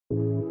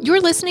You're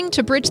listening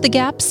to Bridge the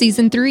Gap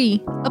Season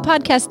 3, a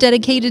podcast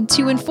dedicated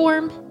to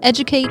inform,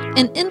 educate,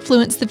 and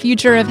influence the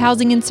future of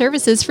housing and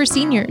services for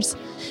seniors.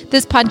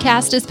 This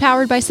podcast is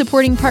powered by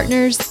supporting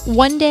partners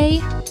One Day,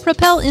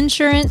 Propel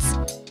Insurance,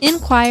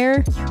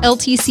 Inquire,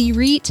 LTC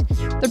REIT,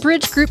 The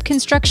Bridge Group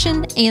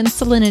Construction, and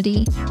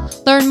Salinity.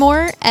 Learn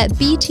more at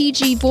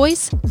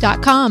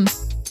btgvoice.com.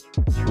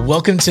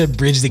 Welcome to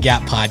Bridge the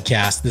Gap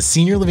podcast, the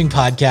senior living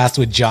podcast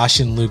with Josh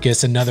and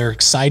Lucas, another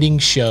exciting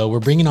show. We're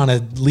bringing on a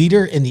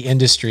leader in the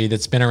industry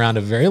that's been around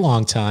a very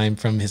long time,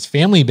 from his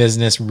family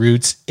business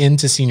roots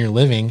into senior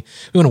living.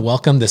 We want to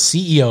welcome the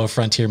CEO of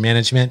Frontier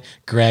Management,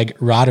 Greg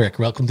Roderick.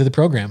 Welcome to the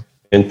program.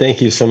 And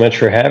thank you so much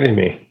for having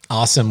me.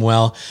 Awesome.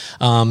 Well,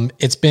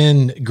 it's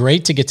been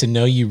great to get to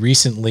know you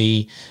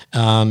recently,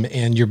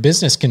 and your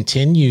business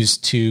continues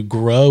to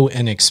grow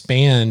and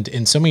expand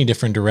in so many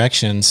different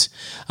directions.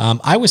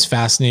 I was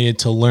fascinated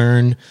to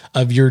learn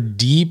of your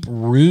deep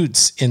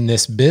roots in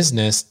this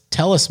business.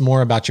 Tell us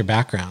more about your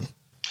background.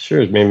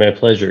 Sure, it's made my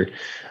pleasure.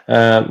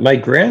 My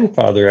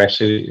grandfather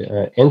actually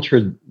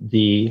entered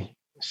the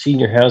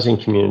senior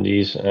housing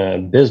communities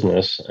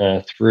business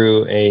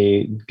through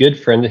a good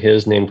friend of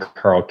his named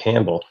Carl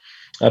Campbell.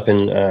 Up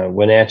in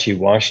Wenatchee,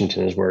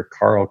 Washington is where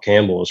Carl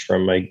Campbell was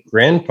from. My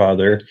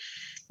grandfather,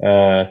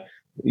 believe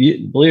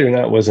it or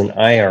not, was an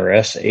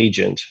IRS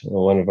agent,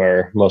 one of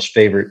our most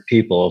favorite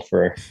people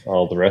for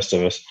all the rest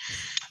of us.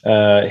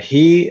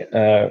 He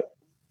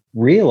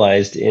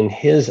realized in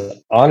his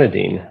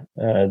auditing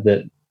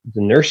that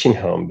the nursing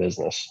home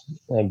business,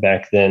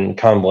 back then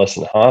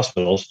convalescent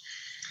hospitals,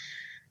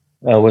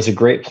 was a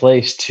great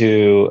place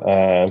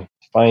to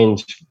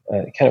find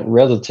kind of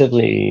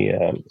relatively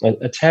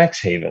a tax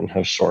haven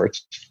of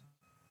sorts.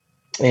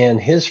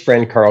 And his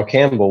friend Carl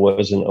Campbell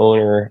was an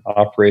owner,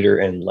 operator,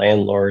 and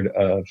landlord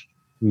of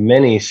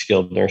many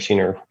skilled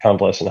nursing or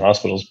convalescent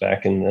hospitals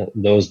back in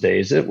those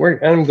days.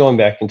 I'm going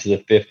back into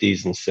the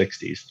 50s and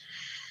 60s.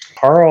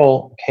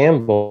 Carl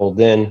Campbell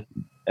then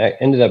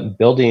ended up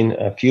building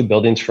a few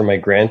buildings for my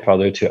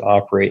grandfather to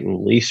operate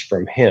and lease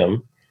from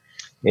him.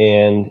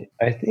 And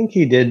I think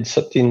he did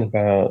something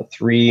about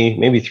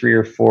maybe three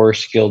or four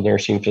skilled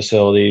nursing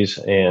facilities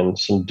and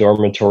some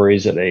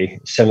dormitories at a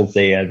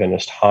Seventh-day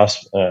Adventist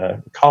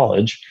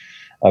college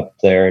up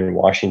there in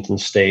Washington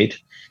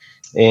State.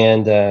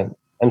 And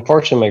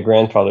unfortunately, my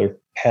grandfather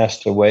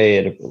passed away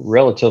at a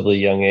relatively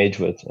young age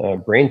with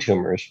brain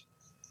tumors.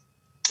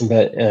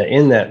 But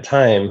in that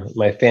time,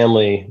 my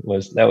family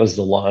that was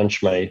the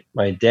launch.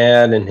 My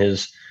dad and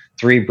his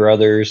three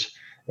brothers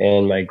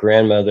and my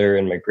grandmother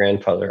and my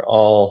grandfather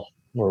all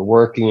were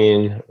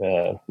working,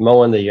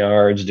 mowing the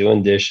yards,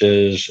 doing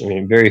dishes. I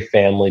mean, very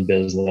family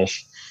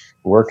business,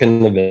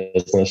 working the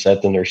business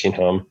at the nursing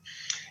home.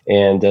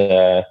 And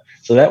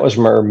so that was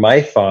where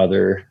my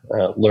father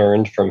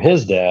learned from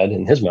his dad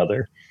and his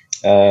mother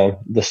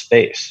the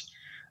space.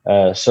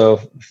 So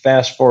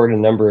fast forward a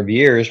number of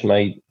years,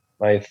 my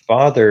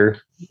father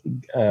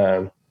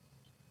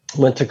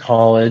went to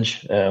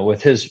college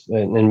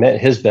and met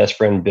his best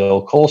friend,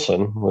 Bill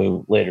Colson,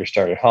 who later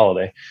started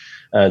Holiday.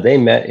 They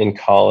met in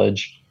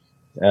college.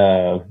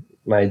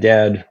 My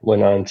dad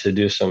went on to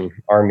do some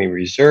Army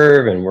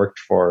Reserve and worked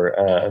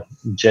for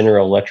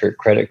General Electric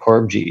Credit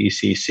Corp,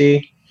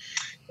 GECC,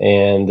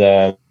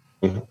 and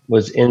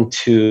was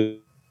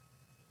into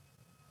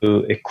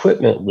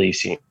equipment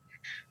leasing.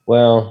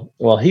 Well,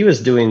 while he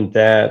was doing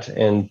that,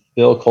 and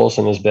Bill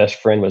Colson, his best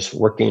friend, was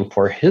working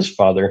for his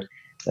father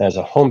as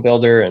a home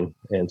builder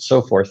and so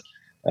forth,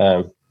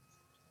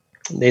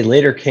 they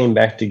later came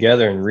back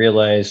together and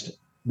realized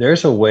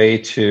there's a way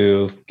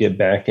to get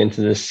back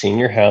into the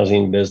senior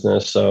housing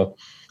business. So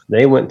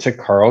they went to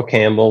Carl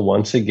Campbell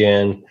once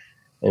again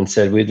and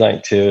said, we'd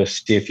like to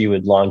see if you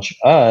would launch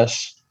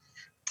us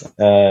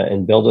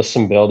and build us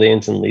some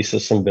buildings and lease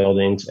us some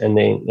buildings.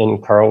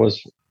 And Carl was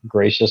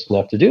gracious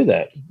enough to do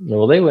that.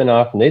 Well, they went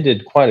off and they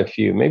did quite a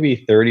few,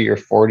 maybe 30 or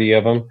 40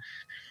 of them.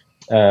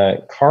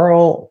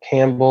 Carl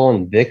Campbell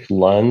and Vic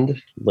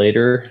Lund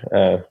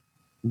later,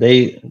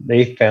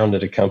 they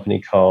founded a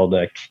company called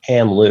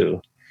Cam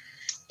Lou.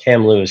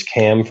 Cam Lou is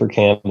Cam for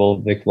Campbell.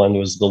 Vic Lund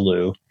was the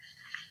Lou.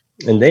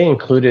 And they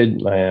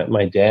included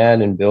my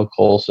dad and Bill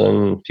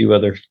Colson, a few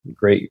other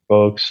great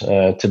folks,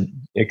 to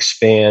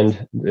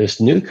expand this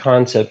new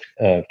concept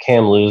of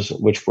Cam Lou's,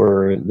 which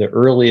were the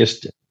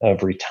earliest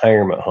of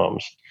retirement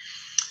homes.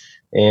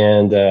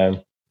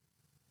 And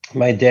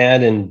my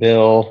dad and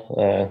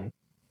Bill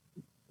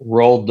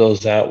rolled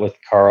those out with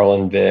Carl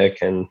and Vic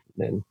and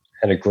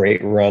had a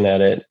great run at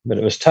it, but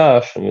it was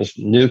tough. It was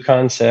a new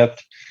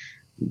concept.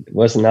 It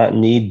was not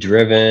need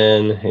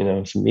driven,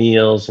 it's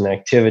meals and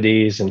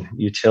activities and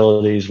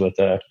utilities with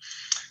a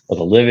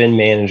live-in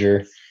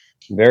manager,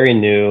 very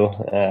new,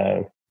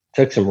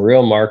 took some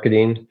real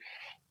marketing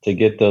to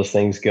get those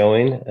things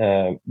going.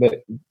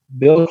 But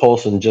Bill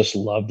Colson just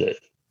loved it.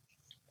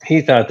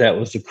 He thought that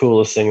was the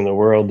coolest thing in the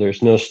world.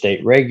 There's no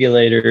state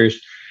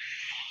regulators.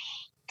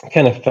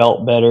 Kind of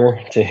felt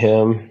better to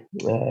him.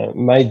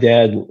 My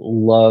dad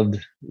loved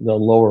the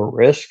lower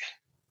risk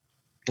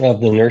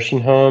of the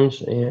nursing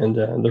homes and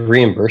the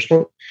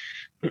reimbursement.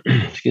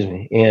 Excuse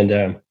me.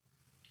 And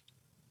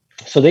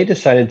so they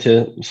decided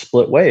to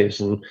split ways,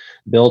 and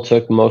Bill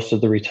took most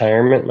of the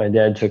retirement. My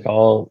dad took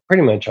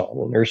pretty much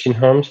all the nursing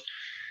homes.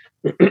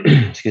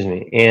 Excuse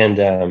me.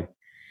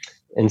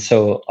 And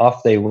so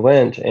off they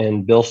went,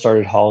 and Bill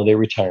started holiday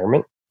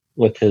retirement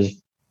with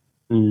his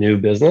new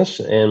business,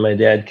 and my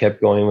dad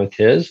kept going with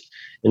his.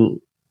 And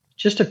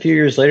just a few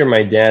years later,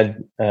 my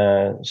dad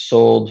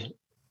sold,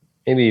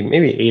 maybe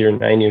 8 or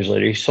 9 years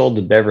later, he sold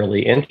the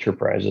Beverly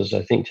Enterprises.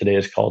 I think today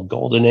is called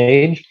Golden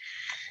Age,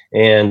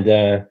 and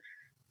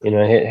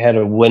it had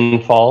a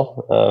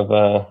windfall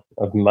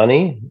of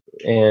money.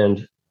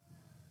 And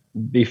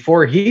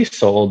before he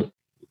sold,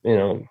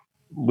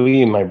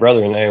 my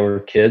brother and I were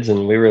kids,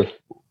 and we were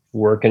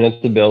working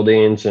at the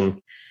buildings.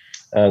 And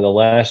the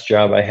last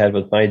job I had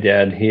with my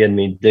dad, he had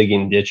me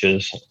digging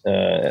ditches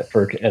at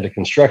a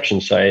construction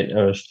site.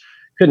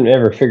 Couldn't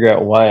ever figure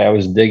out why I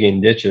was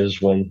digging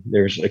ditches when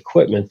there's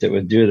equipment that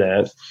would do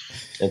that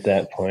at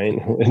that point.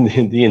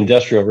 The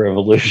Industrial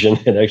Revolution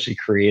had actually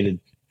created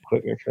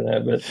equipment for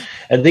that. But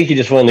I think he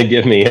just wanted to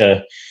give me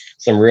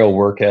some real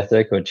work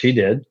ethic, which he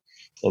did,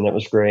 and that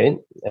was great.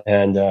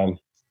 And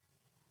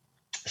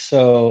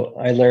so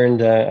I learned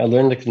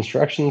the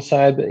construction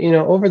side. But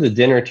over the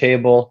dinner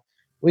table,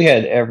 we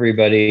had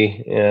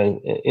everybody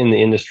in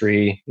the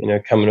industry,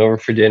 coming over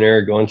for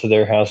dinner, going to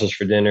their houses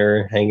for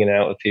dinner, hanging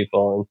out with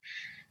people,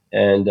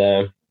 and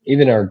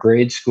even our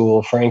grade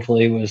school,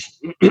 frankly, was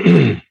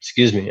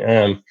excuse me,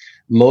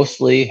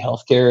 mostly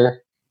healthcare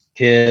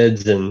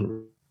kids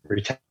and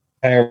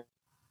retirement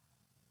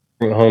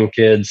home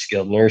kids,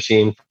 skilled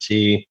nursing.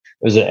 It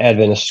was an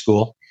Adventist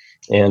school,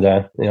 and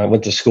I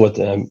went to school with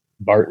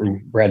Bart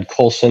and Brad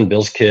Colson,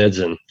 Bill's kids,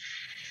 and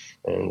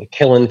the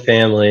Killen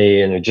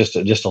family, and just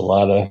a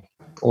lot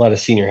of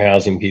senior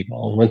housing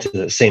people. Went to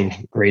the same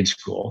grade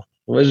school.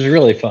 It was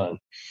really fun.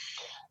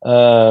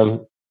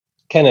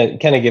 Kind of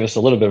gave us a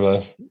little bit of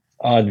a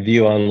odd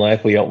view on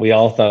life. We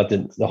all thought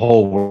that the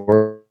whole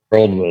world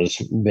was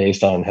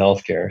based on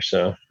healthcare.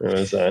 So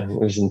it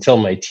was until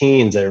my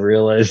teens I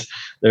realized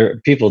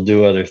people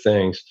do other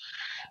things.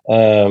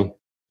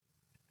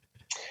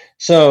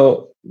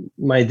 So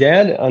my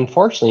dad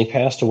unfortunately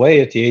passed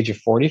away at the age of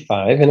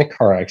 45 in a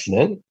car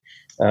accident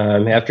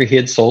after he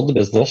had sold the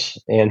business,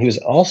 and he was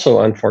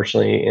also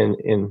unfortunately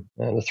in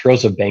the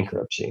throes of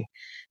bankruptcy,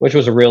 which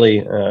was a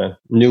really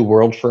new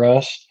world for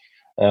us.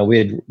 We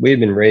had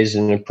been raised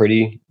in a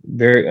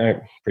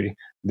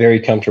very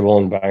comfortable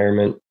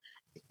environment,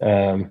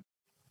 and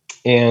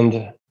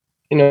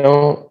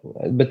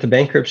but the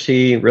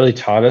bankruptcy really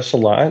taught us a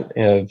lot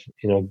of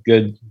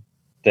good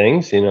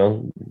things.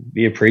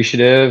 Be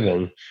appreciative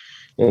and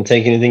don't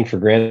take anything for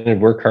granted.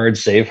 Work hard,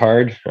 save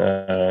hard.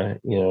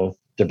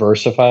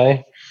 Diversify.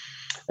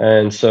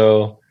 And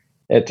so,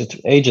 at the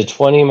age of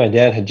 20, my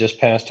dad had just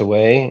passed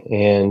away,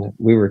 and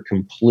we were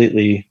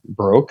completely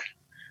broke.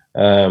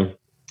 Good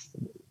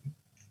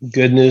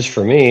news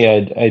for me,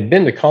 I'd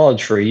been to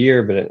college for a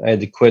year, but I had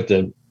to quit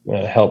to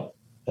help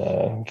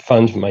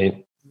fund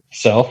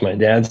myself, my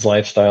dad's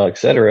lifestyle,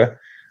 etc.,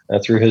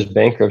 through his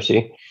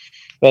bankruptcy.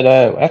 But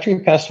after he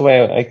passed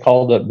away, I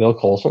called up Bill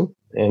Colson,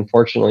 and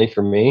fortunately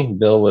for me,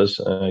 Bill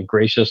was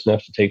gracious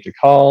enough to take the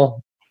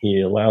call. He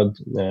allowed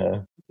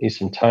me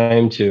some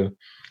time to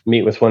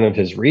meet with one of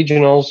his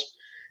regionals,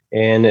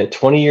 and at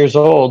 20 years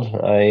old,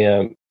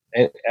 I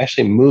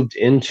actually moved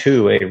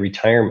into a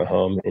retirement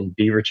home in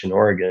Beaverton,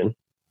 Oregon,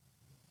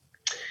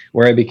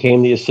 where I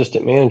became the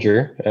assistant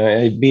manager.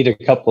 I beat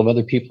a couple of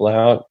other people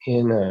out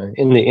in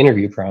the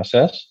interview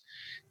process,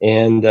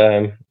 and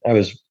I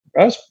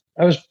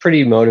was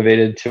pretty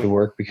motivated to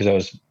work because I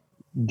was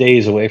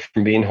days away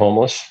from being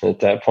homeless at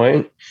that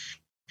point,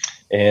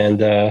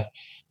 and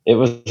it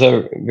was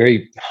a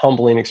very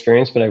humbling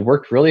experience. But I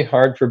worked really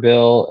hard for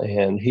Bill,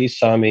 and he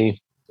saw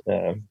me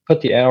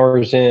put the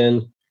hours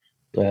in,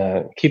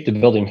 keep the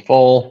building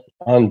full,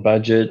 on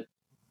budget,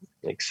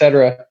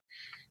 etc.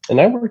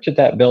 And I worked at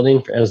that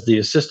building as the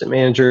assistant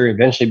manager,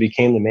 eventually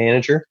became the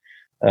manager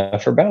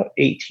for about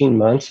 18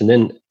 months. And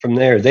then from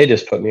there, they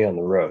just put me on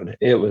the road.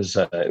 It was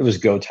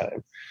go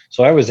time.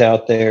 So I was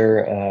out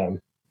there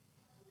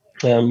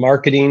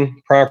marketing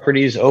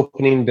properties,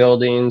 opening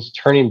buildings,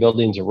 turning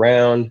buildings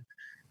around.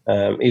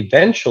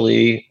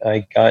 Eventually,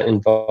 I got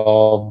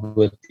involved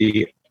with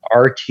the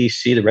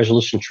RTC, the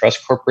Resolution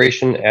Trust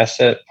Corporation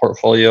asset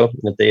portfolio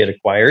that they had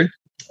acquired.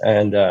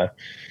 And I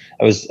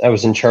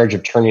was in charge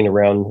of turning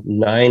around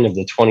 9 of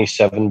the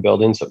 27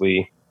 buildings that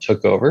we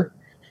took over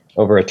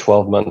a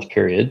 12-month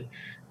period.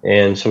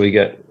 And so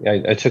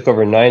I took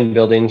over 9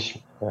 buildings,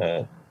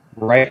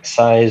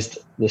 right-sized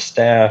the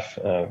staff,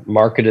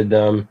 marketed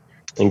them,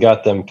 and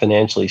got them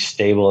financially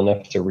stable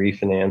enough to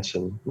refinance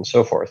and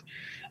so forth.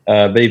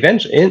 But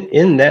eventually,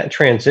 in that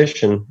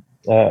transition,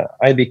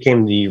 I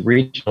became the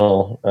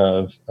regional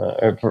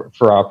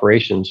for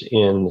operations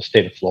in the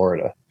state of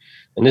Florida.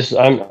 And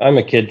I'm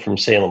a kid from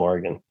Salem,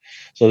 Oregon.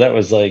 So that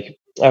was like,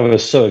 I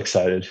was so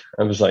excited.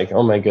 I was like,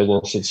 oh my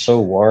goodness, it's so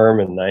warm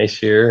and nice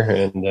here.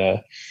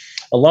 And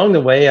along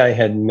the way, I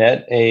had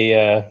met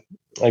a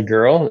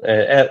girl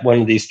at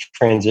one of these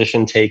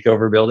transition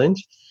takeover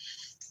buildings,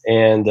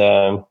 and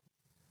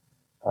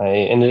I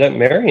ended up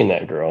marrying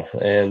that girl.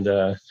 And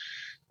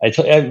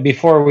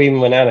before we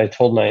even went out, I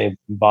told my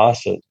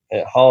boss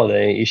at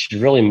Holiday, you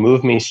should really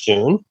move me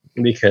soon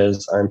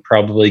because I'm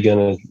probably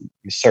going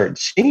to start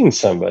seeing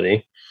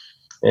somebody.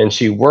 And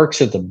she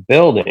works at the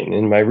building,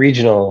 and my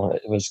regional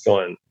was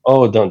going,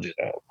 "Oh, don't do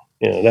that.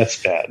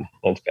 That's bad.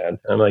 That's bad."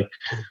 I'm like,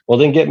 "Well,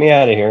 then get me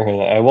out of here,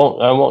 and I won't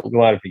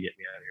go out if you get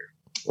me out of here."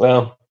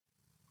 Well,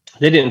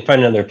 they didn't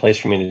find another place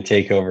for me to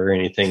take over or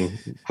anything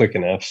quick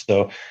enough.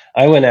 So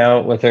I went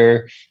out with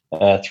her.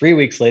 3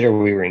 weeks later,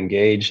 we were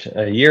engaged.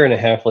 A year and a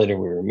half later,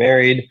 we were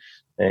married,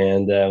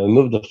 and we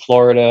moved to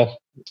Florida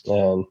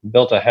and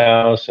built a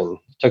house and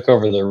took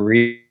over the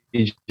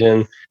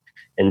region.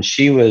 And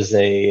she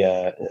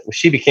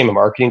became a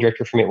marketing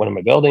director for me at one of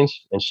my buildings,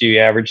 and she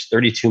averaged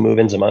 32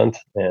 move-ins a month.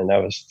 And I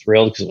was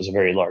thrilled because it was a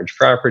very large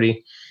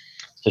property.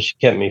 So she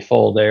kept me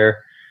full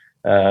there.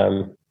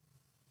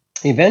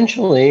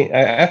 Eventually,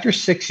 after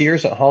 6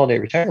 years at Holiday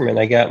Retirement,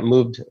 I got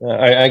moved.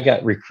 I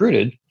got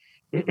recruited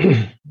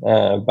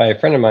by a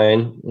friend of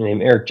mine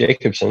named Eric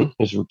Jacobson,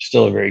 who's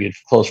still a very good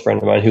close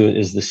friend of mine, who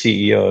is the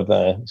CEO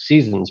of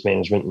Seasons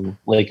Management in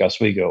Lake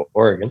Oswego,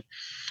 Oregon.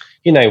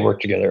 He and I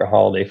worked together at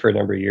Holiday for a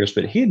number of years,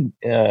 but he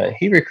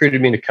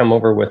recruited me to come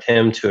over with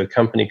him to a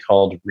company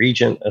called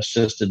Regent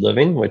Assisted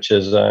Living, which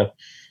is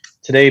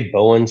today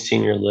Bowen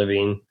Senior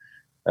Living.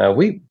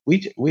 We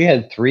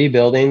had 3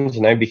 buildings,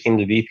 and I became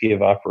the VP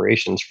of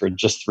operations for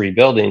just 3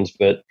 buildings,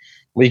 but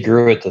we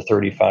grew it to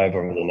 35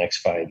 over the next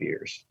 5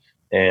 years.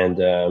 And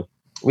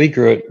we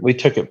grew it. We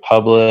took it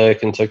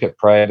public and took it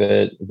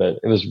private, but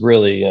it was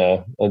really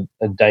a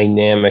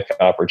dynamic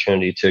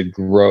opportunity to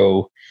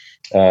grow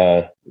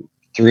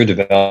through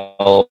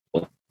development,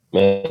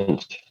 a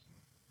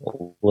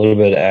little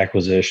bit of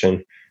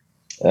acquisition,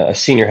 a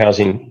senior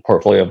housing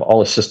portfolio of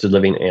all assisted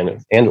living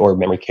and or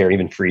memory care,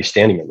 even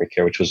freestanding memory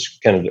care, which was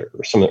kind of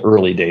some of the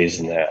early days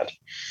in that.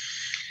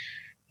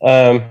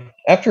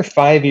 After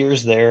 5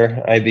 years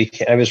there,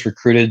 I was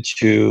recruited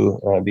to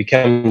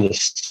become the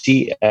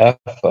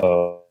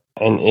CFO.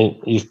 And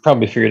you've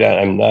probably figured out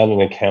I'm not an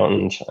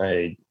accountant.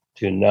 I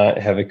do not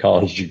have a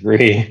college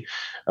degree.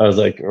 I was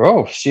like,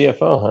 "Oh,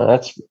 CFO, huh?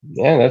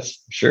 That's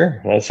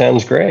sure. That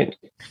sounds great."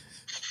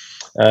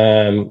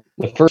 The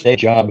first day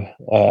job,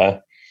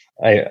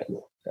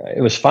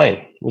 it was fine.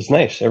 It was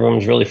nice. Everyone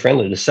was really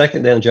friendly. The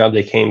second day on the job,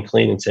 they came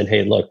clean and said,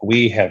 "Hey, look,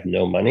 we have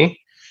no money.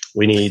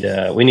 We need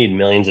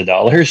millions of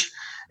dollars,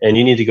 and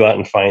you need to go out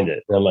and find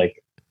it." And I'm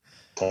like,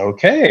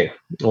 "Okay,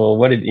 well,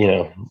 what did you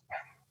know?"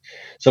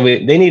 So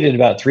they needed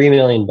about $3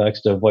 million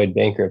to avoid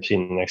bankruptcy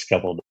in the next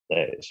couple of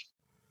days.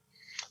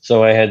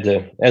 So I had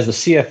to, as the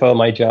CFO,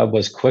 my job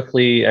was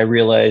quickly, I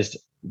realized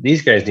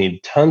these guys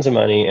need tons of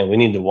money and we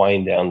need to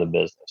wind down the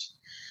business.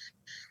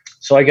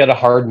 So I got a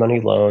hard money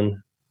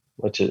loan,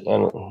 which is,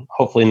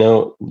 hopefully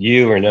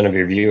you or none of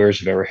your viewers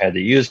have ever had to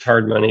use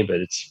hard money,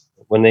 but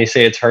when they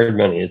say it's hard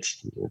money,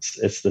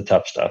 it's the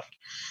tough stuff.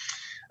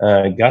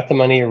 Got the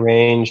money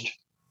arranged,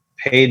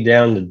 paid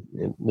down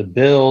the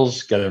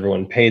bills, got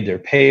everyone paid their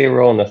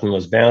payroll, nothing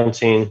was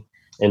bouncing.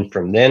 And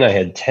from then I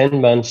had 10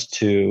 months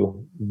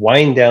to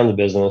wind down the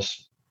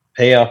business,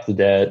 pay off the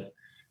debt,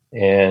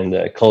 and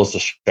close the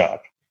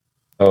shop.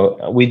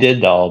 So we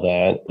did all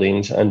that,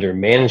 liens under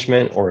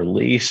management or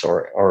lease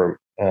or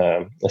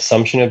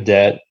assumption of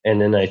debt.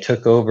 And then I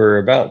took over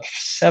about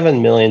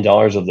 $7 million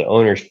of the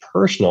owner's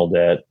personal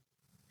debt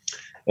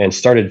and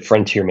started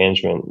Frontier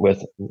Management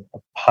with a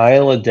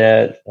pile of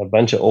debt, a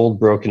bunch of old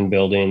broken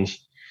buildings.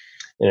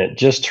 And it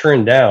just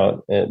turned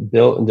out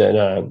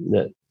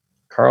that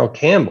Carl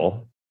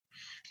Campbell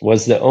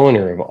was the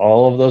owner of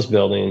all of those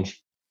buildings.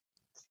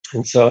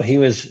 And so he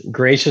was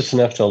gracious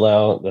enough to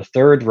allow the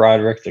third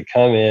Roderick to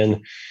come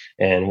in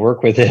and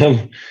work with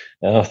him.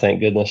 Oh, thank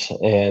goodness.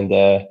 And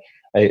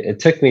it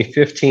took me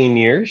 15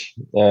 years.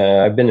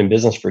 I've been in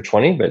business for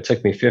 20, but it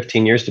took me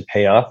 15 years to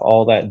pay off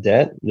all that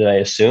debt that I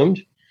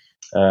assumed,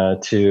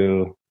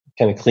 to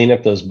kind of clean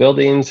up those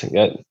buildings.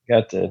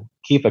 Got to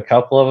keep a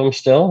couple of them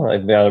still.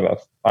 I've got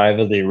about 5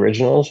 of the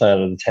originals out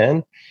of the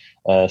 10,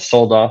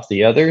 sold off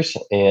the others.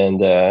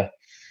 And,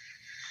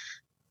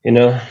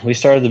 we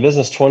started the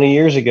business 20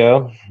 years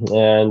ago,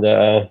 and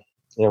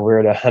we're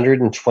at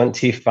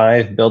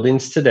 125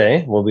 buildings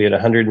today. We'll be at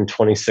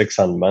 126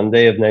 on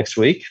Monday of next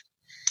week.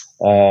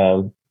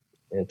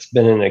 It's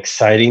been an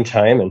exciting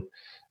time,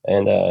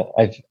 and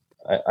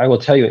I will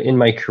tell you, in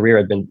my career,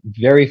 I've been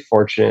very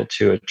fortunate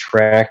to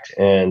attract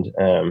and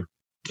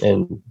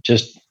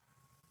just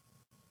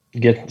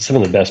get some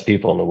of the best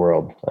people in the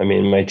world. I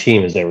mean, my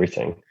team is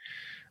everything.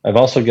 I've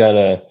also got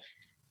a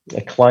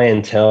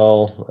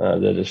clientele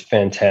that is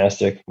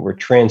fantastic. We're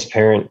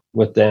transparent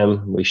with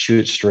them. We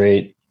shoot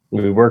straight.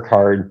 We work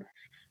hard.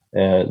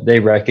 They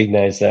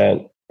recognize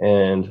that,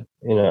 and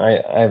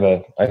I have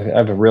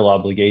a real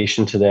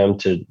obligation to them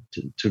to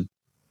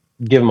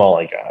give them all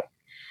I got.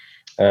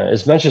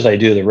 As much as I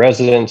do the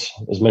residents,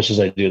 as much as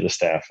I do the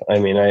staff. I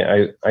mean,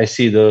 I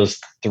see those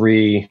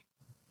 3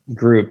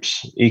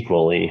 groups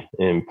equally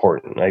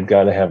important. I've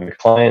got to have a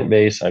client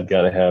base. I've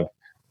got to have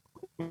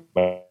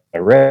my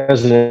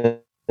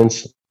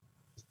residents.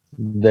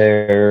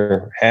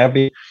 They're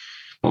happy.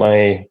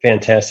 My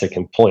fantastic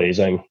employees.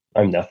 I'm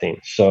nothing.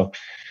 So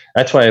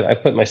that's why I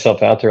put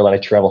myself out there a lot. I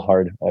travel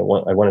hard. I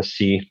want to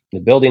see the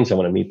buildings. I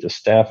want to meet the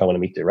staff. I want to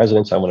meet the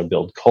residents. I want to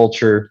build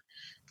culture.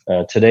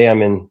 Today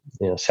I'm in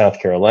South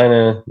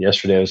Carolina.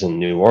 Yesterday I was in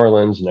New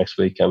Orleans. Next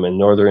week I'm in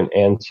Northern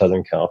and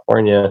Southern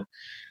California.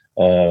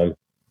 Um,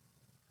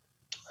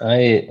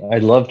 I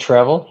love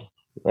travel,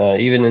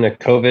 even in a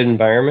COVID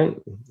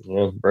environment.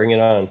 Bring it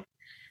on.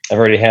 I've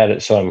already had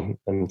it, so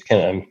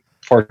I'm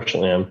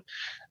fortunately I'm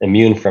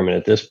immune from it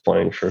at this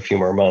point for a few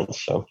more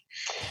months. So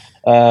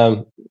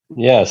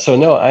yeah. So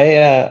no,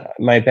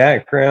 my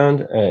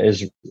background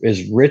is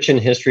rich in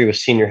history with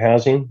senior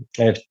housing.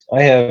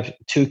 I have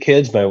two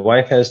kids. My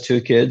wife has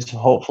two kids.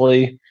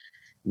 Hopefully,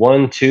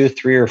 1, 2,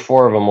 3, or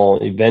 4 of them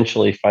will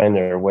eventually find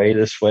their way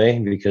this way,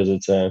 because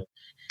it's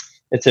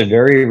a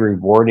very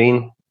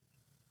rewarding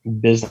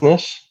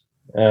business.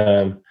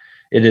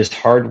 It is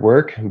hard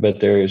work, but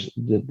there's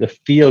the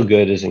feel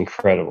good is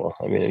incredible.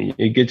 I mean,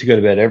 you get to go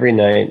to bed every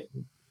night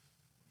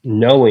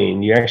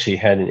knowing you actually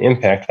had an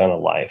impact on a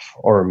life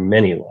or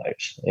many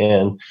lives.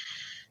 And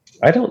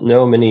I don't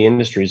know many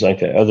industries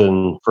like that other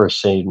than, first,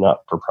 say,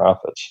 not for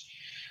profits.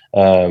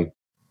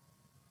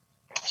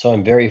 So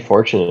I'm very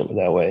fortunate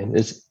that way.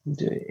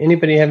 Do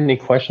anybody have any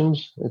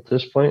questions at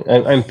this point?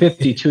 I'm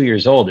 52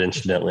 years old,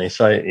 incidentally.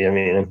 So I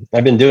mean,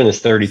 I've been doing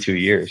this 32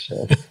 years.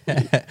 So.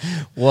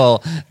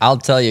 Well, I'll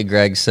tell you,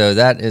 Greg. So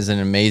that is an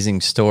amazing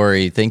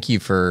story. Thank you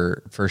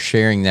for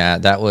sharing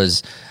that. That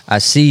was, I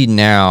see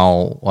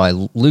now why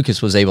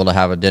Lucas was able to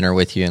have a dinner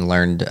with you and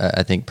learned,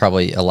 I think,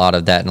 probably a lot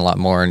of that and a lot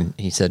more. And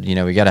he said,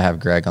 we got to have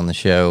Greg on the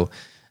show.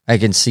 I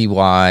can see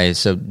why.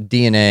 So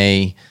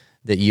DNA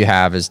that you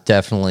have is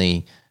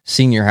definitely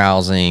senior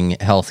housing,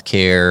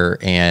 healthcare,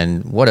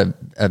 and what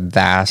a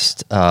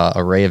vast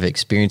array of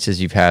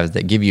experiences you've had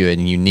that give you a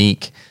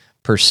unique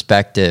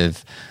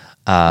perspective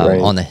right.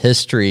 on the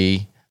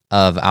history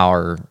of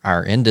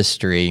our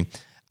industry.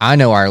 I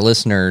know our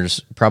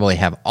listeners probably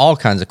have all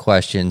kinds of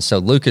questions, so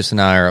Lucas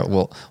and I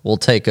we'll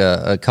take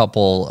a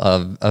couple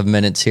of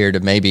minutes here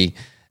to maybe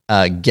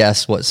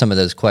guess what some of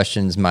those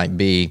questions might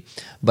be.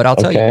 But I'll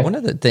tell you, one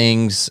of the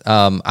things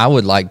I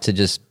would like to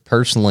just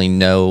personally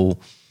know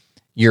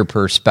your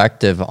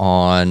perspective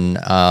on,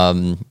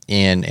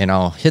 and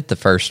I'll hit the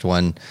first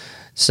one.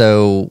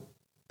 So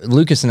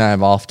Lucas and I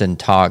have often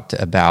talked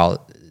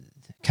about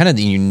kind of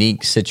the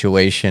unique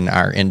situation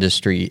our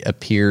industry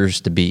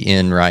appears to be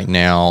in right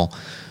now,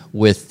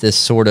 with this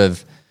sort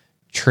of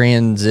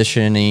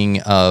transitioning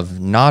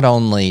of not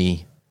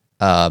only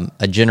a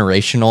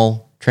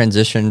generational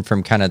transition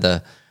from kind of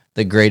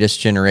the greatest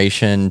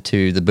generation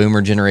to the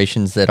boomer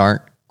generations that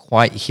aren't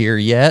quite here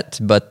yet,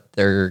 but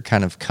they're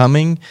kind of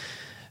coming,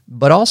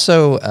 but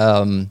also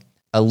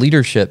a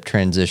leadership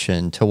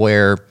transition to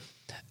where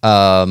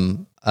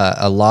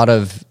a lot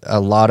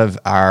of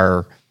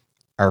our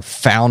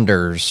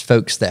founders,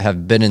 folks that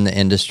have been in the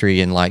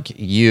industry and like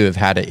you have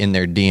had it in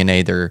their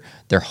DNA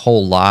their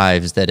whole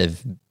lives, that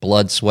have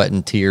blood, sweat,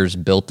 and tears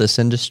built this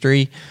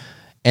industry.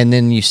 And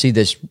then you see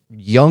this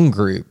young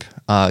group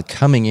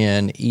coming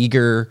in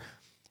eager.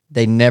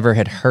 They never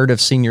had heard of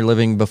senior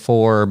living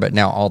before, but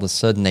now all of a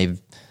sudden they've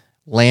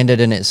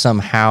landed in it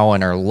somehow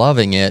and are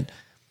loving it.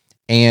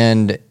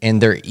 And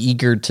they're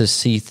eager to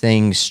see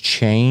things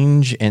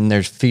change, and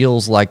there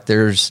feels like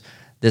there's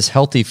this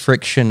healthy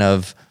friction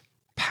of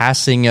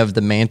passing of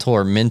the mantle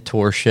or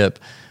mentorship.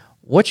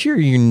 What's your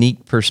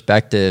unique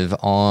perspective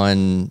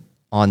on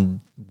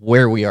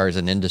where we are as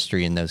an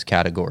industry in those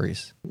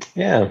categories?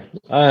 Yeah,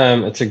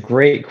 it's a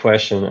great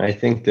question. I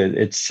think that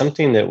it's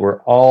something that we're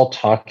all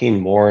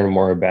talking more and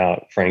more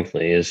about,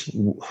 frankly, is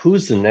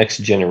who's the next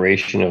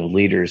generation of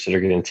leaders that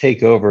are going to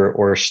take over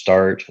or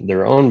start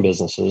their own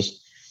businesses.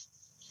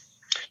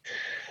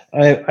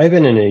 I've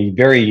been in a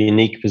very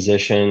unique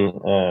position.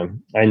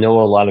 I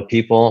know a lot of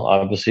people,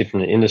 obviously,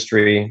 from the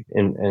industry,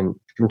 and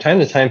from time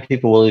to time,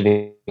 people will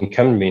even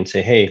come to me and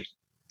say, "Hey,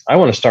 I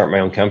want to start my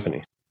own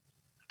company,"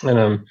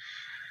 and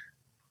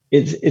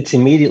it's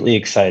immediately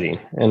exciting.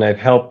 And I've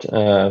helped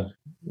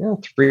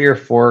 3 or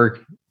 4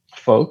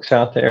 folks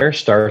out there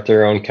start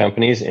their own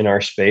companies in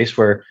our space.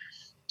 Where,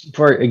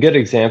 for a good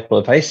example,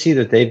 if I see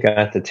that they've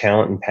got the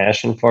talent and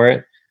passion for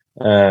it,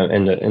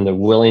 and the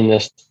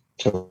willingness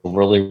to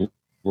really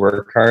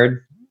work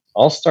hard,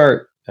 I'll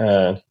start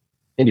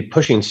maybe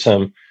pushing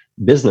some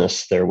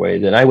business their way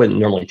that I wouldn't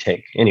normally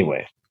take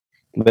anyway.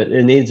 But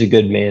it needs a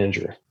good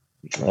manager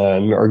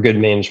or a good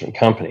management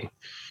company.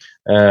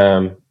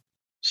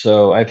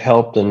 So I've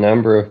helped a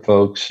number of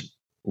folks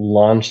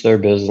launch their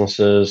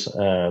businesses.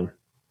 A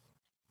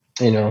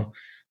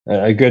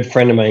good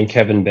friend of mine,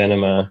 Kevin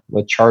Benema,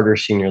 with Charter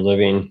Senior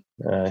Living,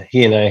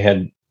 he and I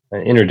had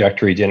an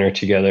introductory dinner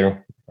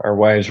together. Our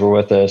wives were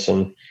with us,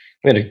 and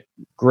we had a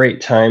great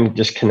time,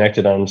 just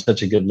connected on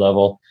such a good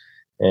level.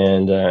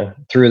 And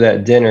through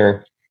that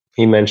dinner,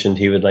 he mentioned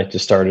he would like to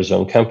start his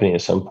own company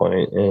at some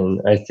point,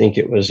 and I think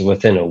it was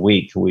within a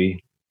week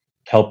we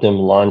helped him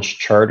launch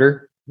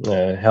Charter,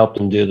 helped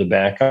him do the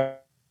back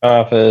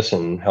office,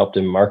 and helped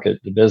him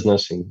market the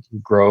business and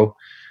grow.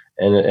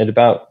 And at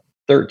about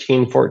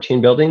 13,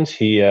 14 buildings,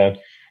 he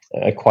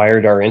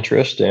acquired our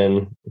interest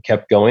and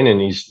kept going. And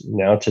he's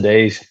now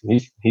today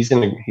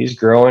he's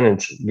growing, and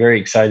it's very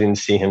exciting to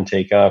see him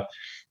take off.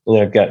 And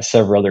I've got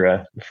several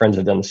other friends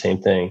that have done the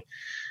same thing.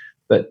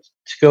 But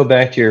to go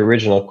back to your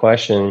original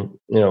question,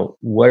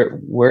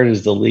 where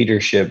does the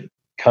leadership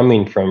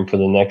coming from for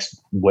the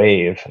next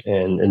wave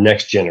and the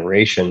next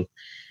generation?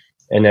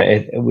 And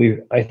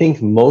I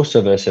think most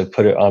of us have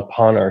put it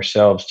upon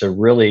ourselves to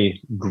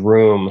really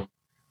groom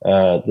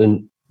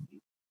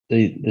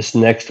this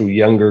next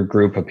younger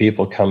group of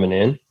people coming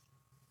in.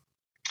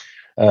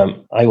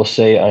 I will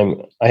say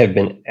I have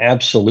been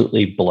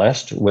absolutely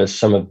blessed with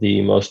some of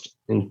the most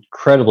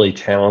incredibly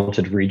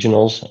talented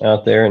regionals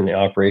out there in the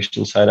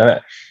operations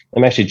side.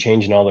 I'm actually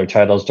changing all their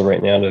titles to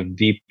right now to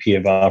VP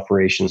of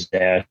Operations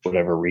dash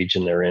whatever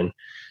region they're in.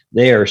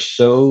 They are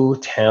so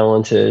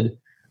talented.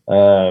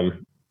 I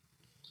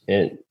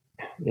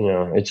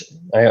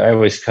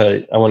always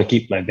I want to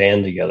keep my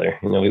band together.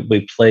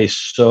 We play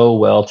so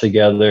well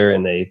together,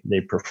 and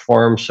they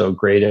perform so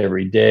great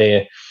every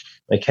day.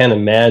 I can't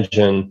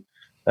imagine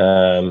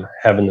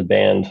having the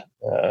band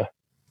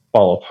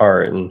fall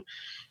apart. And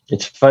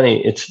it's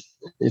funny.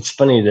 It's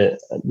funny that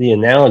the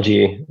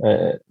analogy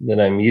that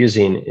I'm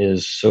using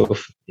is so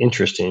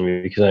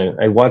interesting, because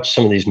I watch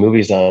some of these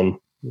movies on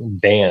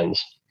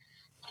bands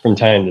from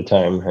time to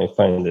time. I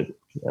find that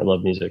I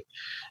love music,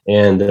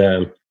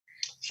 and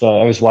so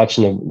I was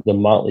watching the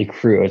Motley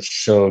Crue. It's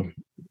so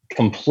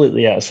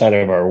completely outside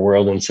of our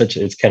world, and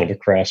it's kind of a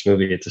crass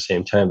movie at the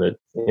same time. But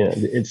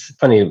it's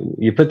funny,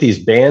 you put these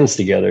bands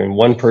together and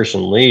one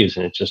person leaves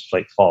and it just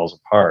like falls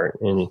apart.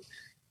 And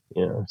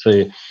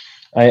so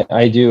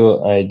I do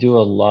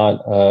a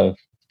lot of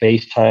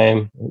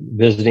FaceTime,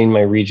 visiting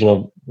my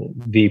regional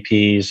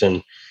VPs,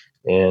 and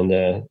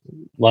a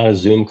lot of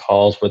Zoom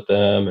calls with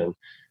them,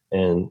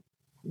 and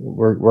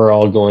we're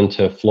all going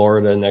to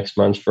Florida next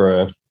month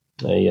for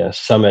a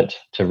summit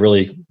to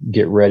really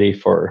get ready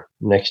for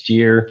next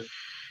year.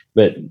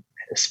 But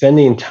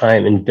spending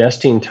time,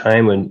 investing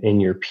time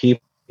in your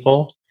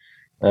people,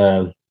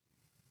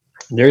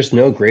 there's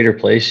no greater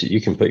place that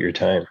you can put your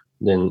time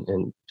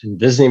than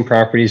visiting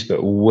properties,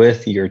 but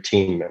with your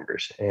team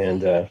members.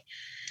 And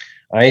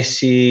I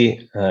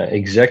see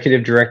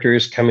executive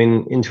directors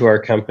coming into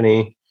our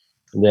company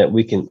that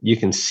we can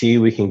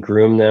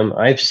groom them.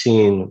 I've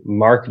seen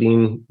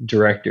marketing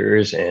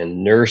directors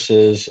and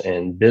nurses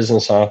and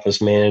business office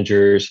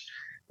managers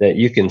that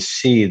you can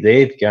see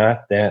they've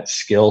got that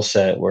skill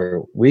set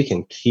where we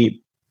can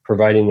keep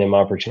providing them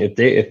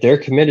opportunity. If they're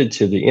committed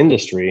to the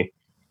industry,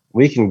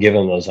 we can give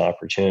them those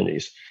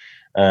opportunities.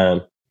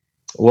 We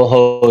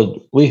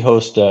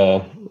host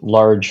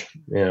large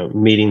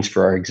meetings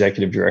for our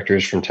executive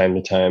directors from time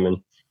to time, and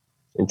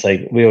it's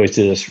like we always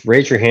do this: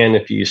 raise your hand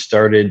if you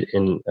started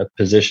in a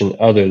position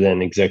other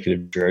than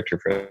executive director.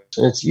 And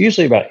it's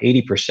usually about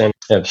 80%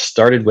 have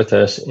started with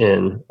us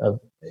from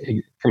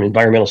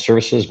environmental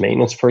services,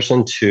 maintenance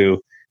person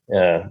to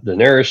the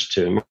nurse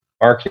to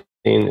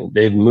marketing.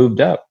 They've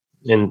moved up,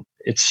 and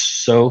it's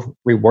so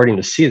rewarding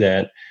to see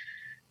that.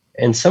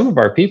 And some of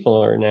our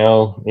people are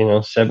now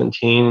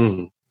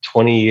 17,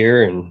 20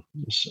 year and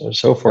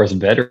so forth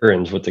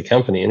veterans with the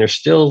company, and they're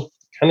still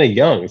kind of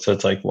young. So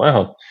it's like,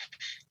 wow,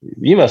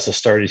 you must have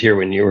started here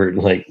when you were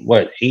like,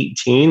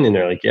 18? And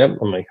they're like, yep.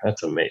 I'm like,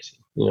 that's amazing.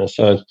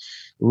 So it's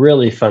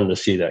really fun to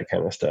see that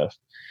kind of stuff.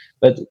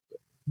 But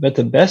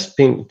the best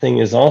thing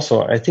is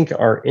also, I think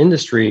our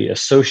industry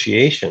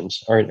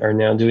associations are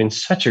now doing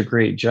such a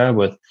great job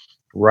with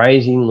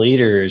rising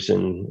leaders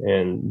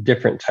and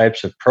different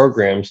types of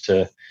programs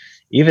to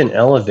even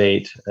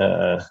elevate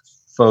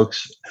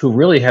folks who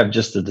really have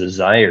just a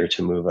desire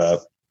to move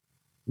up.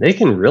 They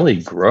can really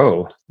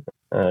grow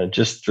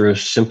just through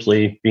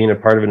simply being a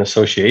part of an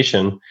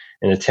association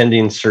and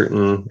attending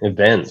certain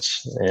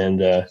events.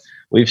 And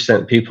we've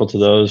sent people to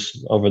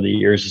those over the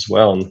years as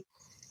well, and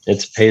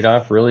it's paid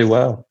off really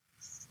well.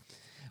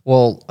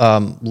 Well,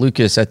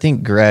 Lucas, I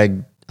think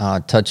Greg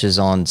touches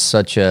on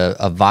such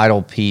a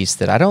vital piece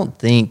that I don't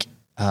think,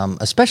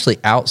 especially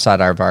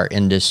outside of our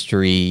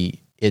industry,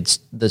 it's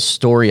the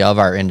story of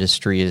our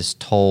industry is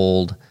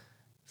told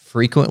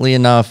frequently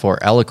enough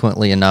or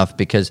eloquently enough.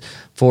 Because,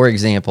 for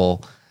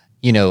example,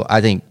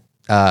 I think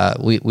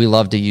we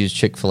love to use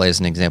Chick-fil-A as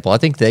an example. I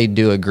think they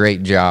do a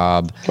great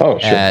job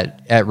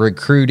at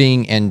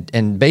recruiting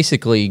and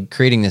basically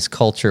creating this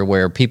culture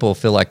where people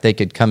feel like they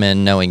could come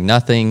in knowing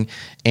nothing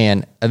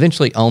and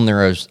eventually own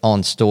their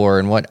own store.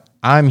 And what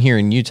I'm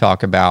hearing you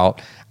talk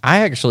about,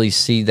 I actually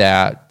see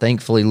that.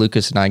 Thankfully,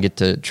 Lucas and I get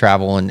to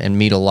travel and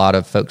meet a lot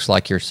of folks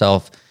like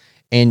yourself.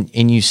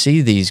 And you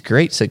see these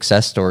great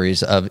success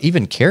stories of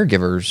even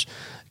caregivers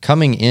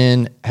coming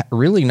in,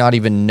 really not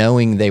even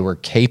knowing they were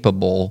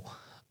capable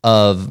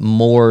of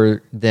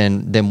more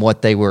than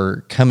what they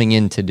were coming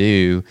in to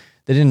do.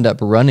 that ended up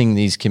running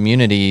these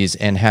communities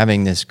and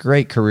having this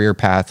great career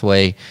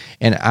pathway.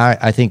 And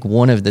I think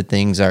one of the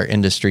things our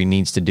industry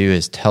needs to do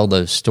is tell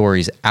those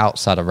stories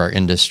outside of our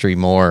industry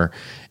more.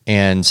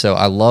 And so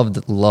I love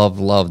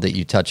that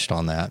you touched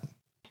on that.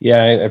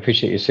 Yeah, I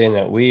appreciate you saying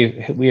that.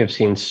 We have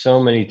seen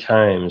so many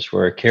times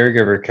where a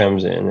caregiver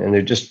comes in and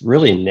they're just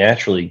really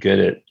naturally good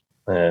at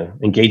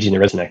engaging in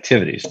resident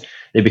activities.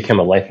 They become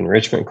a life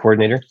enrichment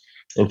coordinator,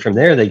 and from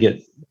there they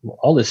get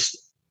all this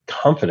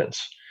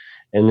confidence,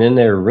 and then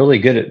they're really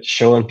good at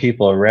showing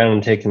people around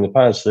and taking the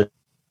pods. So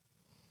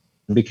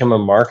they become a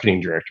marketing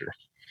director,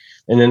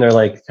 and then they're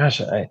like, "Gosh,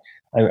 I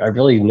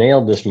really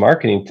nailed this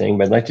marketing thing,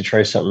 but I'd like to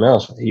try something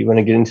else. You want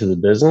to get into the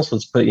business?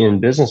 Let's put you in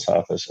business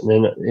office." And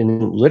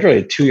then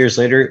literally 2 years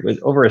later, with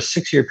over a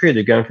 6-year period,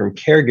 they've gone from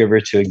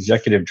caregiver to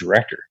executive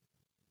director.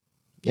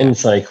 Yeah. And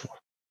it's like,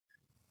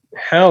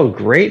 how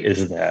great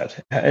is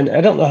that? And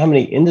I don't know how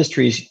many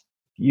industries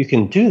you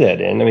can do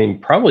that in. I mean,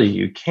 probably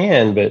you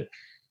can, but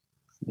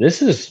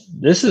this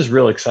is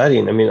real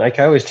exciting. I mean, like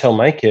I always tell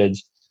my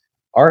kids,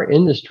 our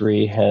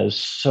industry has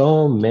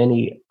so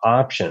many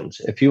options.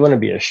 If you want to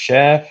be a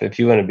chef, if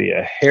you want to be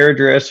a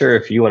hairdresser,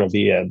 if you want to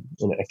be an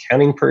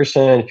accounting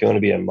person, if you want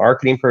to be a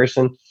marketing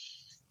person,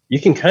 you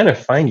can kind of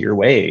find your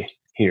way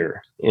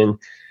here. And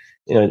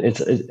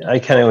I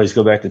kind of always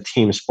go back to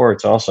team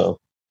sports also.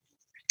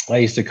 I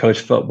used to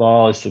coach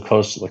football, I used to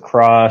coach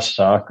lacrosse,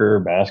 soccer,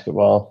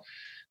 basketball.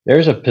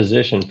 There's a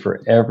position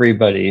for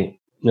everybody,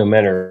 no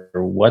matter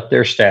what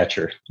their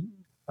stature.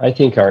 I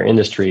think our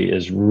industry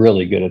is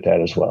really good at that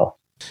as well.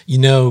 You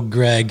know,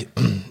 Greg,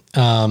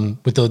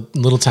 with the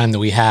little time that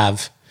we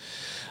have,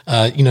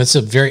 it's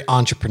a very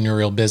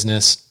entrepreneurial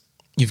business.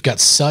 You've got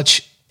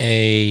such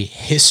a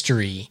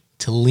history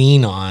to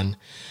lean on.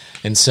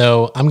 And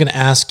so I'm going to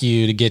ask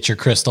you to get your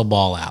crystal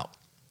ball out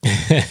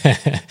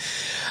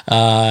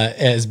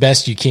as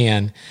best you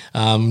can,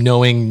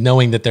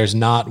 knowing that there's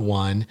not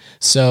one.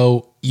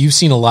 So you've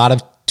seen a lot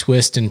of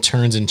twists and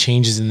turns and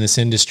changes in this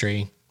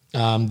industry.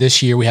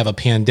 This year we have a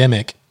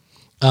pandemic.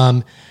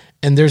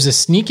 And there's a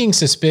sneaking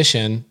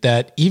suspicion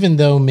that even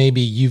though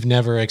maybe you've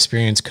never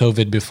experienced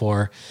COVID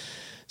before,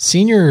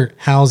 senior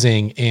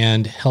housing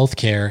and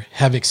healthcare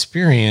have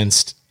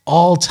experienced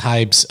all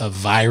types of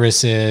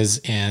viruses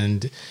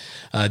and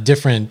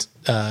different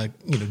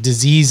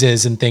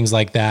diseases and things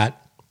like that.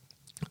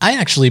 I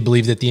actually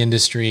believe that the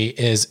industry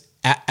is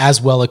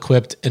as well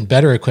equipped and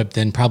better equipped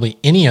than probably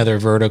any other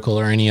vertical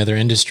or any other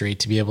industry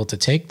to be able to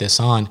take this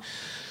on.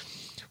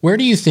 Where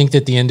do you think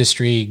that the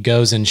industry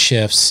goes and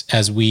shifts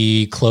as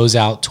we close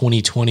out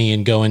 2020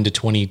 and go into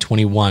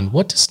 2021?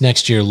 What does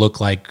next year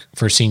look like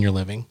for senior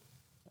living?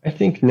 I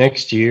think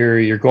next year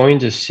you're going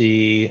to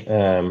see,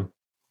 from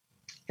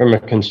a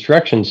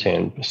construction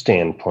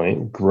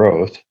standpoint,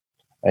 growth.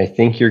 I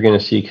think you're going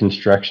to see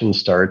construction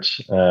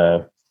starts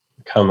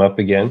come up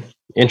again.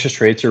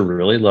 Interest rates are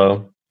really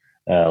low.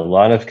 A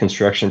lot of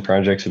construction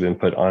projects have been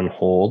put on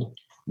hold.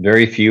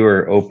 Very few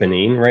are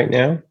opening right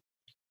now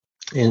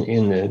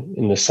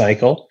in the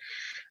cycle.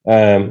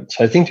 So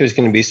I think there's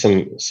going to be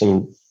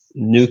some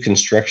new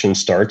construction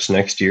starts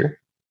next year.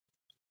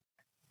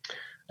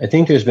 I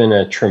think there's been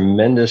a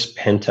tremendous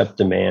pent-up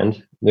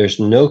demand. There's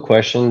no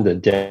question the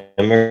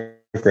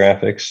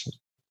demographics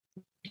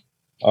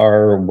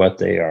are what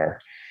they are.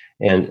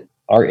 And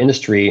our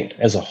industry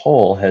as a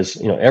whole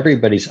has,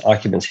 everybody's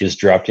occupancy has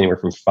dropped anywhere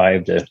from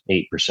 5 to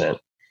 8%.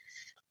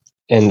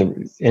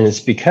 And it's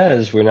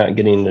because we're not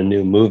getting the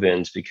new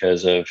move-ins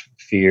because of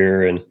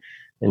fear.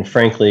 And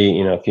frankly,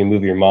 if you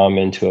move your mom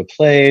into a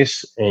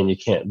place and you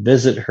can't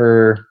visit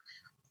her,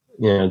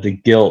 the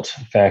guilt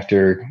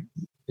factor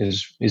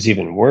is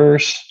even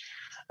worse.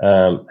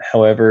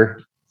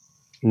 However,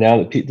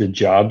 now that the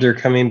jobs are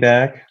coming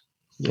back,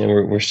 and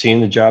we're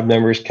seeing the job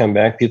numbers come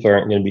back, people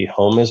aren't going to be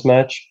home as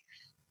much.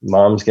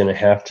 Mom's going to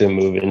have to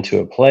move into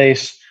a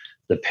place.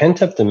 The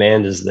pent-up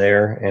demand is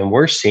there, and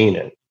we're seeing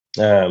it.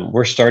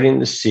 We're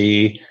starting to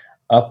see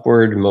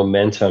upward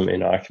momentum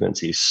in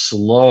occupancy,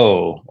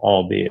 slow,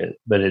 albeit,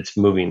 but it's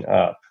moving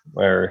up,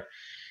 where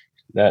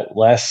that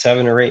last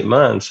 7 or 8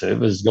 months, it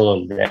was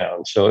going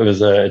down. So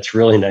it's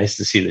really nice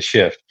to see the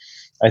shift.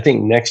 I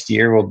think next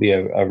year will be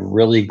a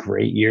really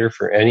great year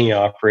for any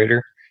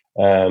operator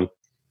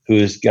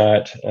who's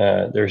got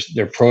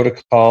their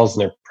protocols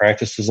and their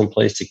practices in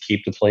place to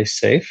keep the place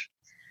safe.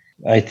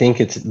 I think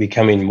it's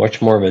becoming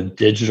much more of a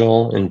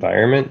digital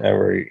environment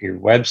where your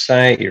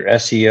website, your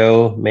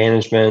SEO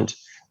management,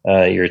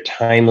 your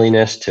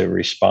timeliness to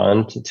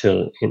respond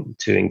to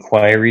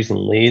inquiries and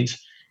leads,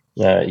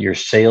 your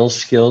sales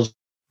skills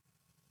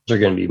are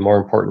going to be more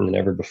important than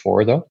ever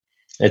before, though.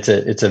 It's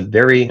a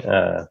very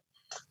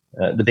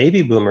the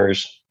baby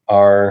boomers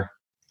are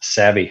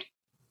savvy.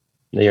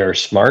 They are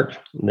smart.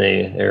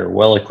 They're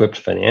well equipped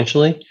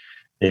financially.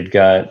 They've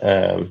got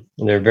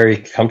they're very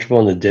comfortable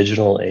in the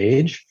digital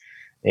age,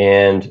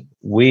 and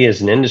we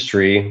as an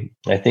industry,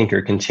 I think,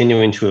 are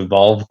continuing to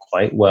evolve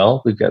quite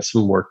well. We've got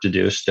some work to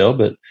do still,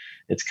 but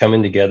it's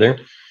coming together.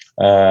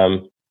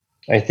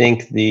 I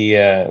think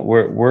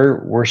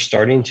we're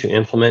starting to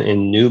implement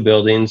in new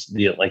buildings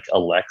like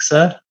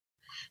Alexa,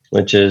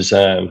 which is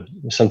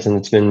something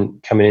that's been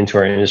coming into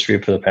our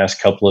industry for the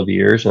past couple of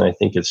years, and I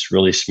think it's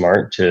really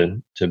smart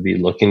to be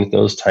looking at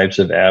those types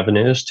of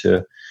avenues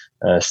to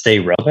stay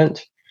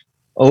relevant.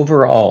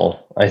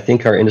 Overall, I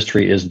think our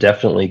industry is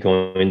definitely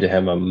going to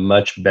have a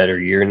much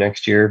better year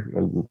next year,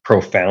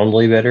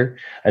 profoundly better.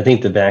 I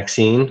think the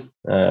vaccine,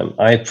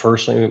 I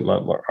personally,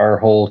 our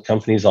whole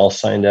company's all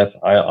signed up.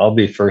 I'll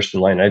be first in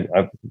line.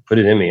 I put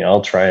it in me.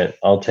 I'll try it.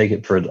 I'll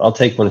take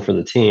one for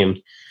the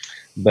team.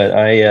 But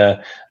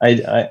I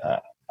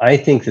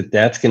think that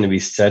that's going to be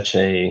such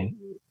a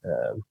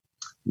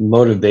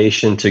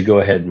motivation to go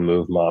ahead and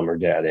move mom or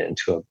dad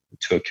into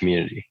a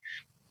community.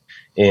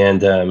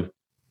 And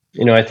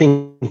I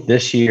think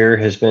this year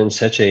has been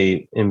such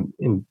a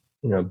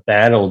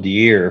battled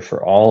year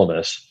for all of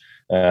us.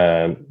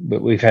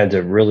 But we've had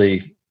to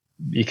really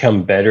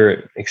become better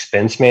at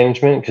expense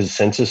management because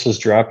census is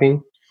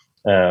dropping.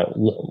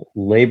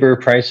 Labor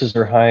prices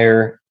are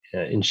higher.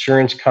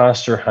 Insurance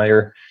costs are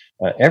higher.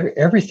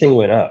 Everything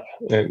went up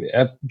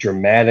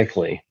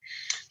dramatically.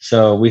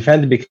 So we've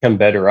had to become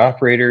better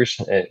operators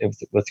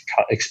with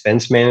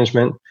expense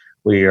management.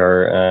 We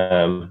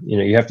are,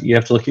 you have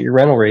to look at your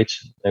rental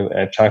rates.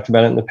 I've talked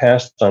about it in the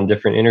past on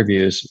different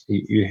interviews.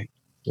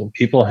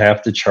 People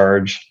have to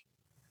charge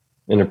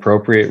an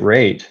appropriate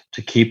rate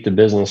to keep the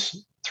business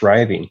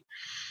thriving.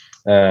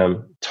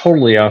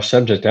 Totally off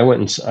subject. I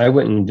went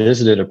and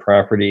visited a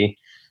property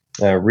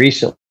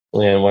recently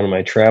on one of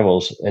my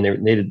travels, and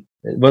it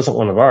wasn't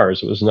one of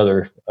ours. It was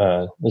another.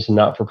 It was a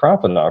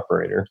not-for-profit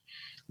operator.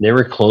 They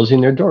were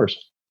closing their doors.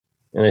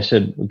 And I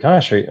said,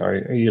 gosh,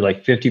 are you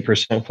like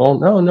 50% full?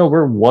 No,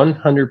 we're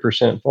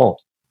 100%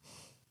 full.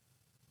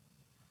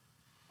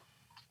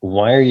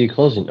 Why are you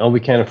closing? Oh, we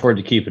can't afford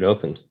to keep it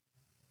open.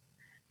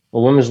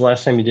 Well, when was the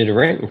last time you did a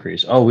rent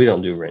increase? Oh, we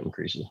don't do rent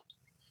increases.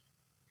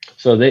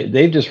 So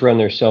they've just run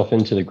themselves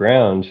into the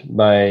ground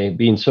by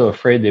being so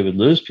afraid they would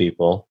lose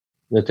people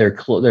that they're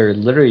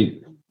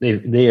literally,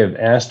 they have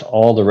asked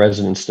all the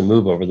residents to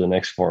move over the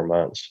next 4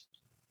 months.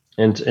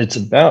 And it's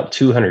about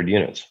 200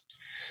 units.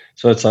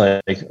 So it's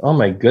like, oh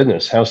my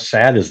goodness, how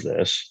sad is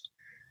this?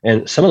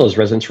 And some of those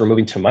residents were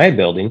moving to my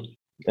building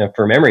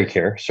for memory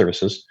care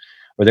services,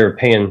 where they were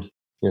paying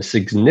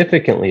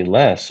significantly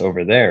less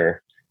over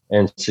there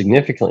and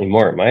significantly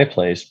more at my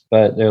place.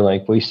 But they're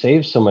like, we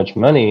saved so much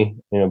money,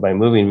 by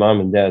moving mom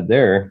and dad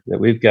there, that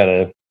we've got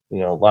a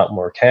lot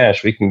more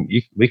cash. We can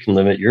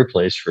live at your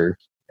place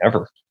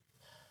forever.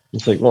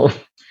 It's like, well,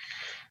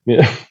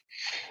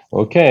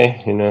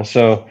 okay,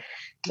 so.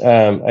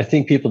 I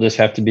think people just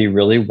have to be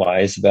really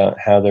wise about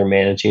how they're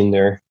managing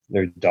their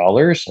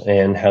dollars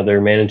and how they're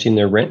managing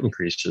their rent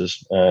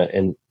increases.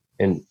 And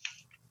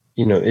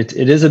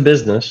it is a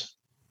business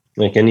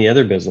like any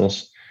other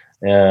business.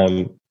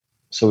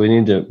 So we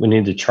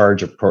need to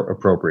charge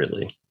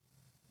appropriately.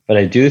 But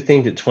I do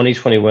think that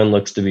 2021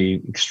 looks to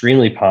be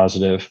extremely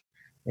positive,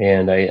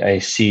 and I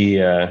see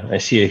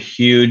a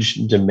huge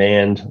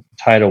demand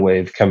tidal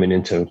wave coming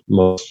into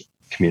most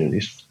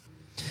communities.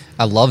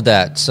 I love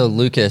that. So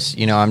Lucas,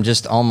 I'm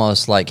just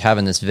almost like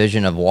having this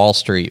vision of Wall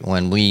Street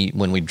when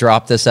we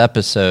drop this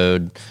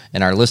episode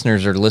and our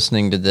listeners are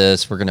listening to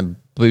this. We're going to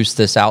boost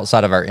this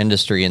outside of our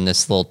industry, and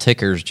this little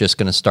ticker is just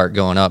going to start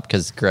going up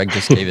because Greg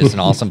just gave us an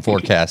awesome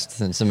forecast.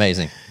 It's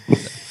amazing.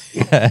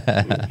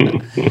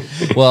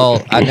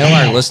 Well, I know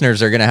our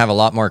listeners are going to have a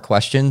lot more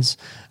questions.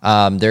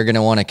 They're going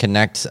to want to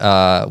connect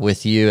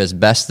with you as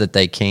best that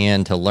they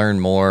can to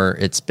learn more.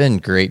 It's been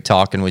great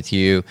talking with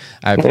you.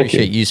 I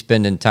appreciate you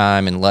spending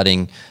time and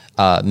letting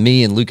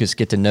me and Lucas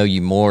get to know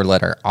you more.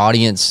 Let our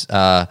audience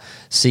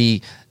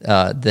see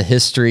the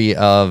history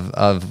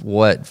of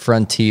what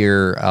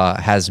Frontier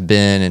has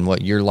been and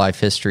what your life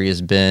history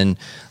has been.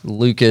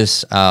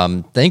 Lucas,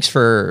 thanks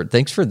for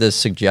this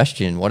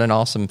suggestion. What an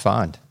awesome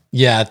find.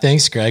 Yeah,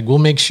 thanks, Greg. We'll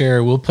make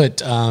sure we'll put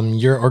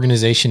your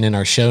organization in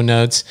our show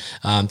notes.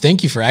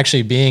 Thank you for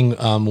actually being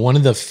one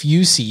of the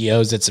few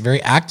CEOs that's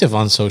very active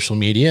on social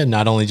media,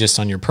 not only just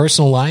on your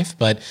personal life,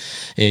 but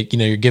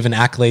you're giving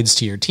accolades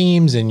to your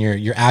teams and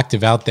you're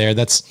active out there.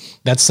 That's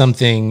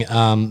something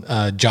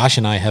Josh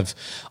and I have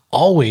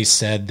always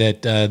said,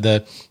 that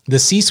the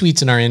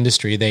C-suites in our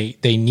industry,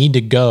 they need to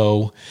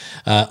go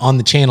on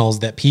the channels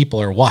that people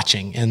are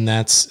watching, and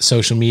that's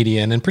social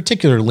media, and in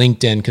particular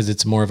LinkedIn, because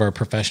it's more of our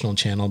professional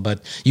channel,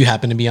 but you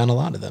happen to be on a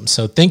lot of them.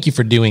 So thank you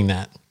for doing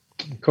that.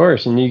 Of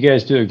course, and you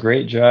guys do a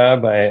great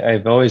job.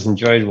 I've always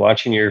enjoyed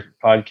watching your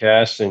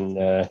podcast,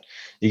 and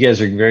you guys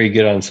are very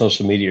good on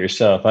social media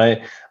yourself. I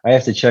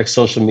have to check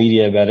social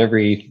media about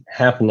every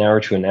half an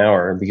hour to an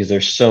hour because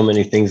there's so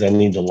many things I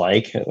need to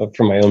like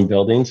for my own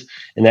buildings,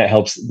 and that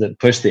helps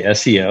push the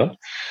SEO.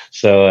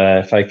 So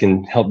if I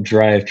can help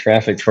drive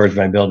traffic towards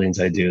my buildings,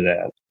 I do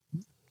that.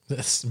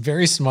 That's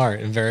very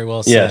smart and very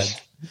well said.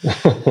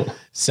 Yes.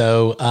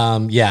 So,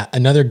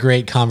 another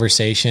great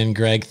conversation.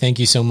 Greg, thank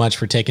you so much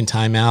for taking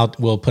time out.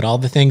 We'll put all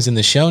the things in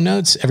the show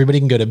notes. Everybody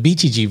can go to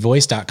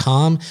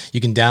btgvoice.com. You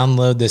can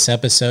download this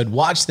episode,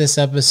 watch this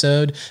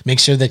episode. Make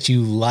sure that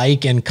you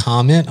like and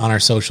comment on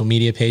our social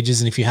media pages.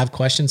 And if you have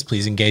questions,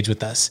 please engage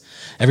with us.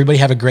 Everybody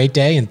have a great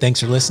day, and thanks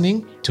for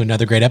listening to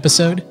another great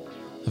episode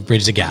of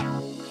Bridge the Gap.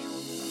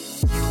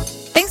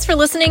 Thanks for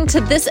listening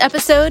to this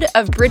episode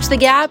of Bridge the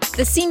Gap,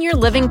 the Senior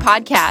Living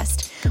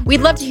Podcast.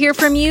 We'd love to hear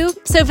from you,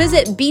 so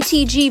visit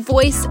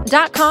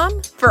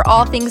btgvoice.com for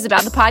all things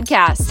about the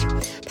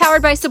podcast.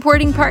 Powered by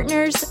supporting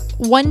partners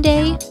One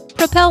Day,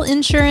 Propel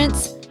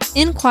Insurance,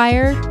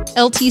 Inquire,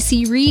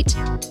 LTC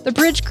REIT, The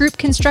Bridge Group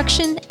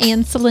Construction,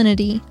 and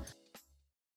Salinity.